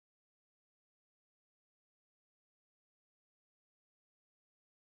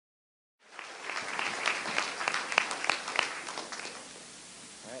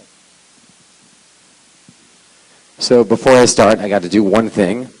So before I start, I got to do one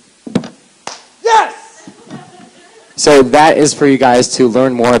thing. Yes! So that is for you guys to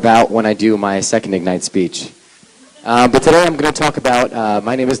learn more about when I do my second Ignite speech. But today I'm going to talk about,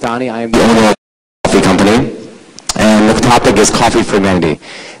 my name is Donny, I am the owner of a coffee company, and the topic is Coffee for Humanity.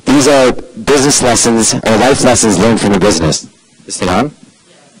 These are business lessons, or life lessons learned from the business. Is it on?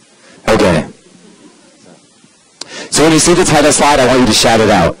 Okay. So when you see the title slide, I want you to shout it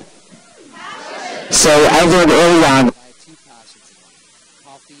out. So I learned early on that I have two passions in life,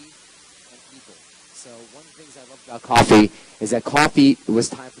 coffee and people. So one of the things I love about coffee is that coffee, it was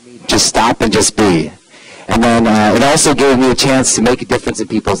time for me to just stop and just be. And then it also gave me a chance to make a difference in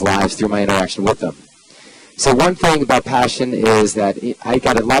people's lives through my interaction with them. So one thing about passion is that I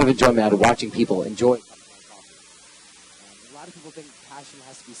got a lot of enjoyment out of watching people enjoy coffee. A lot of people think passion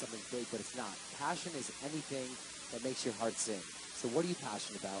has to be something big, but it's not. Passion is anything that makes your heart sing. So what are you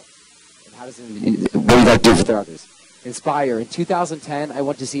passionate about? And how does what do you like to do for others? Inspire. In 2010, I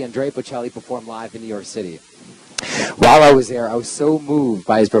went to see Andrea Bocelli perform live in New York City. While I was there, I was so moved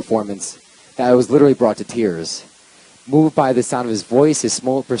by his performance that I was literally brought to tears. Moved by the sound of his voice, his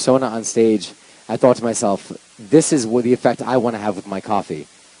small persona on stage, I thought to myself, this is what the effect I want to have with my coffee.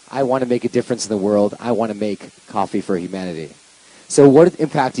 I want to make a difference in the world. I want to make coffee for humanity. So what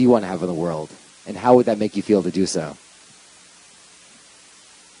impact do you want to have on the world? And how would that make you feel to do so?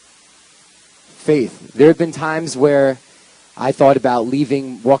 Faith. There have been times where I thought about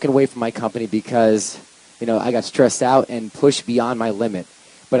leaving, walking away from my company because, I got stressed out and pushed beyond my limit.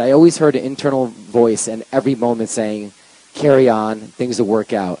 But I always heard an internal voice in every moment saying, carry on, things will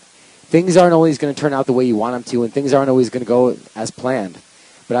work out. Things aren't always going to turn out the way you want them to, and things aren't always going to go as planned.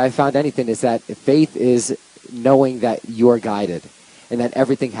 But I found anything is that faith is knowing that you are guided and that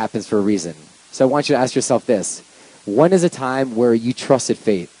everything happens for a reason. So I want you to ask yourself this. When is a time where you trusted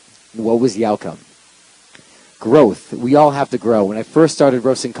fate? And what was the outcome? Growth. We all have to grow. When I first started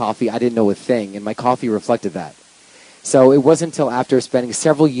roasting coffee, I didn't know a thing, and my coffee reflected that. So it wasn't until after spending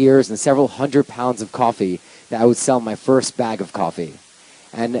several years and several 100 pounds of coffee that I would sell my first bag of coffee.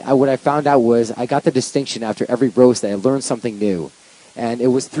 And what I found out was I got the distinction after every roast that I learned something new. And it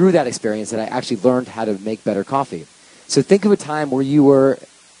was through that experience that I actually learned how to make better coffee. So think of a time where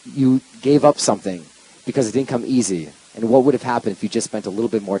you gave up something because it didn't come easy. And what would have happened if you just spent a little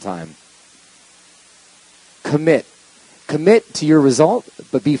bit more time? Commit. Commit to your result,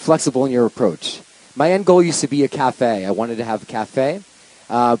 but be flexible in your approach. My end goal used to be a cafe. I wanted to have a cafe,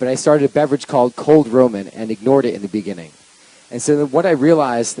 but I started a beverage called Cold Roman and ignored it in the beginning. And so what I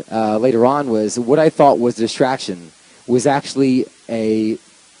realized later on was what I thought was a distraction was actually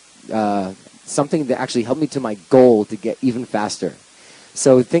something that actually helped me to my goal to get even faster.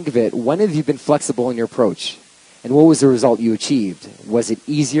 So think of it. When have you been flexible in your approach? And what was the result you achieved? Was it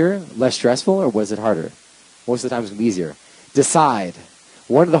easier, less stressful, or was it harder? Most of the time it was easier. Decide.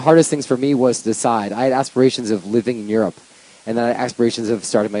 One of the hardest things for me was to decide. I had aspirations of living in Europe, and then I had aspirations of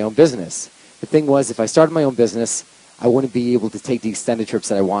starting my own business. The thing was, if I started my own business, I wouldn't be able to take the extended trips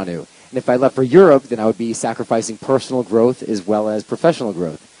that I want to. And if I left for Europe, then I would be sacrificing personal growth as well as professional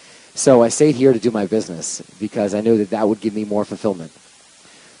growth. So I stayed here to do my business because I knew that that would give me more fulfillment.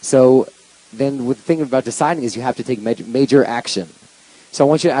 So then the thing about deciding is you have to take major action. So I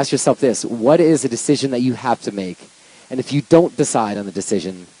want you to ask yourself this. What is a decision that you have to make? And if you don't decide on the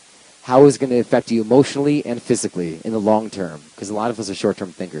decision, how is it going to affect you emotionally and physically in the long term? Because a lot of us are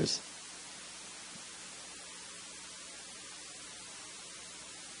short-term thinkers.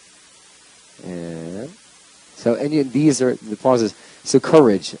 And these are the pauses. So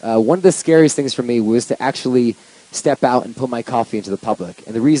courage. One of the scariest things for me was to actually step out and put my coffee into the public.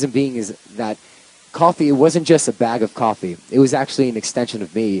 And the reason being is that coffee, it wasn't just a bag of coffee. It was actually an extension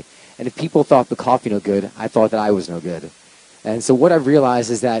of me. And if people thought the coffee no good, I thought that I was no good. And so what I've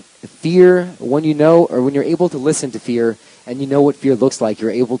realized is that fear, when you know, or when you're able to listen to fear and you know what fear looks like, you're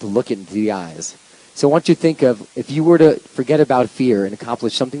able to look it into the eyes. So I want you to think of, if you were to forget about fear and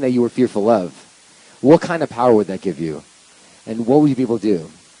accomplish something that you were fearful of, what kind of power would that give you? And what would you be able to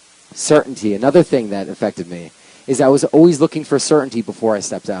do? Certainty. Another thing that affected me is I was always looking for certainty before I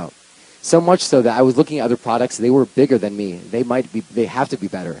stepped out. So much so that I was looking at other products, they were bigger than me. They have to be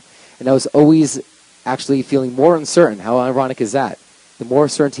better. And I was always actually feeling more uncertain. How ironic is that? The more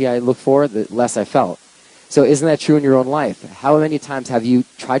certainty I looked for, the less I felt. So isn't that true in your own life? How many times have you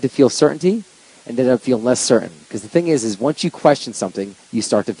tried to feel certainty and ended up feeling less certain? Because the thing is once you question something, you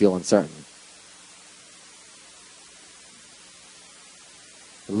start to feel uncertain.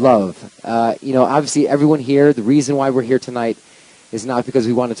 Love. Obviously everyone here, the reason why we're here tonight is not because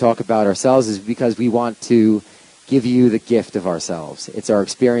we want to talk about ourselves, is because we want to give you the gift of ourselves. It's our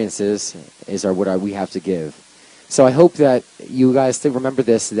experiences, what we have to give. So I hope that you guys remember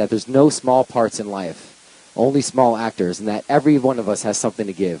this, that there's no small parts in life, only small actors, and that every one of us has something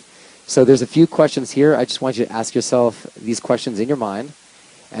to give. So there's a few questions here. I just want you to ask yourself these questions in your mind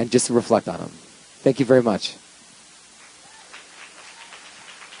and just to reflect on them. Thank you very much.